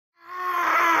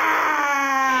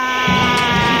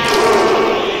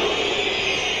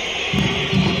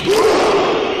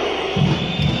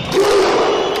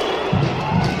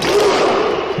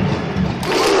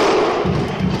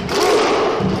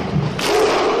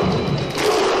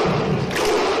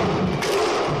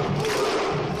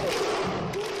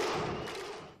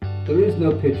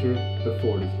no picture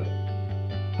before it is lit.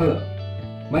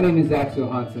 Hello, my name is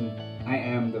Axel Hansen. I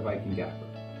am the Viking Gaffer.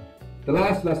 The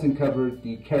last lesson covered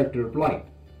the character of light,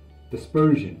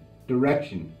 dispersion,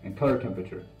 direction, and color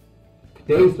temperature.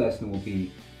 Today's lesson will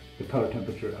be the color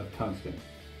temperature of tungsten.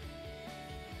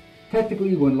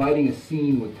 Technically, when lighting a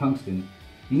scene with tungsten,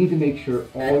 you need to make sure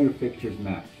all your fixtures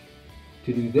match.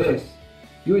 To do this,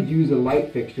 you would use a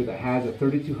light fixture that has a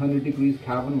 3200 degrees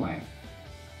Kelvin lamp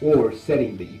or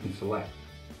setting that you can select.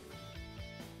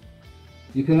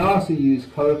 You can also use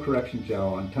color correction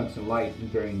gel on tungsten light in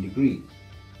varying degrees.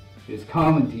 It is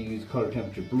common to use color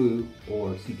temperature blue,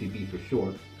 or CTB for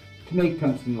short, to make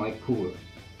tungsten light cooler,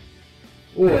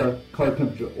 or color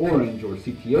temperature orange, or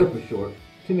CTO for short,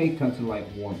 to make tungsten light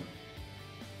warmer.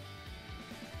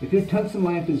 If your tungsten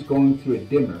lamp is going through a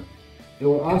dimmer, it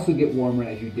will also get warmer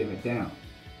as you dim it down.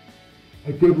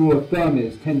 A good rule of thumb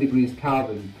is 10 degrees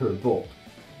Kelvin per volt.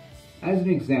 As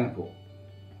an example,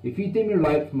 if you dim your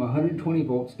light from 120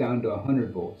 volts down to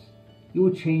 100 volts, you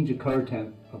will change the color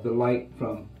temp of the light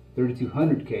from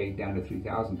 3200K down to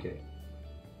 3000K.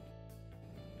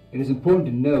 It is important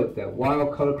to note that while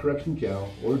color correction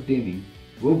gel or dimming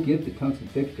will give the tungsten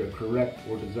fixture a correct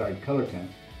or desired color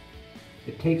temp,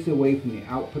 it takes away from the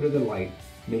output of the light,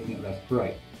 making it less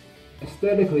bright.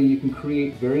 Aesthetically, you can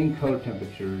create varying color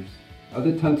temperatures of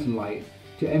the tungsten light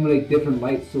to emulate different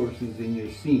light sources in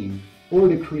your scene or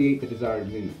to create the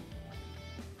desired mood.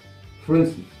 For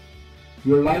instance,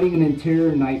 you're lighting an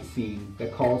interior night scene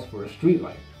that calls for a street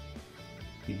light.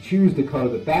 You choose the color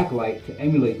of the backlight to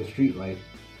emulate the street light,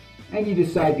 and you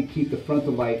decide to keep the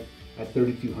frontal light at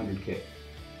 3200K.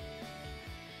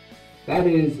 That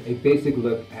is a basic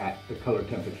look at the color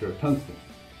temperature of tungsten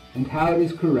and how it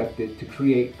is corrected to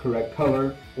create correct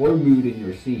color or mood in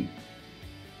your scene.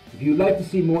 If you would like to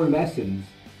see more lessons,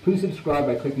 please subscribe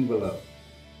by clicking below.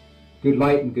 Good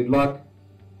light and good luck.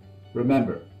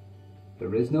 Remember,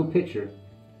 there is no picture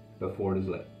before it is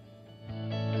lit.